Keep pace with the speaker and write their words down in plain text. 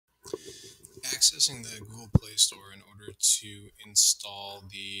Accessing the Google Play Store in order to install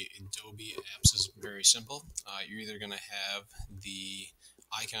the Adobe apps is very simple. You're either going to have the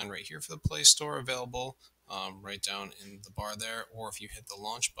icon right here for the Play Store available right down in the bar there, or if you hit the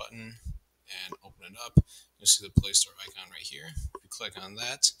launch button and open it up, you'll see the Play Store icon right here. If you click on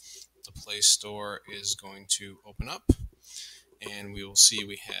that, the Play Store is going to open up, and we will see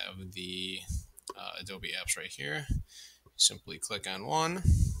we have the Adobe apps right here. Simply click on one.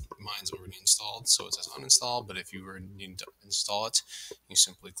 Mine's already installed, so it says uninstall, but if you were needing to install it, you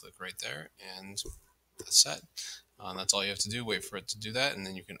simply click right there, and that's set. That's all you have to do. Wait for it to do that, and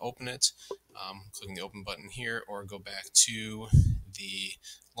then you can open it, clicking the open button here, or go back to the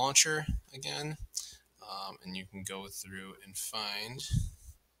launcher again, and you can go through and find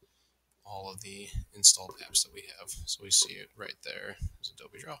all of the installed apps that we have. So we see it right there as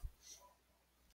Adobe Draw.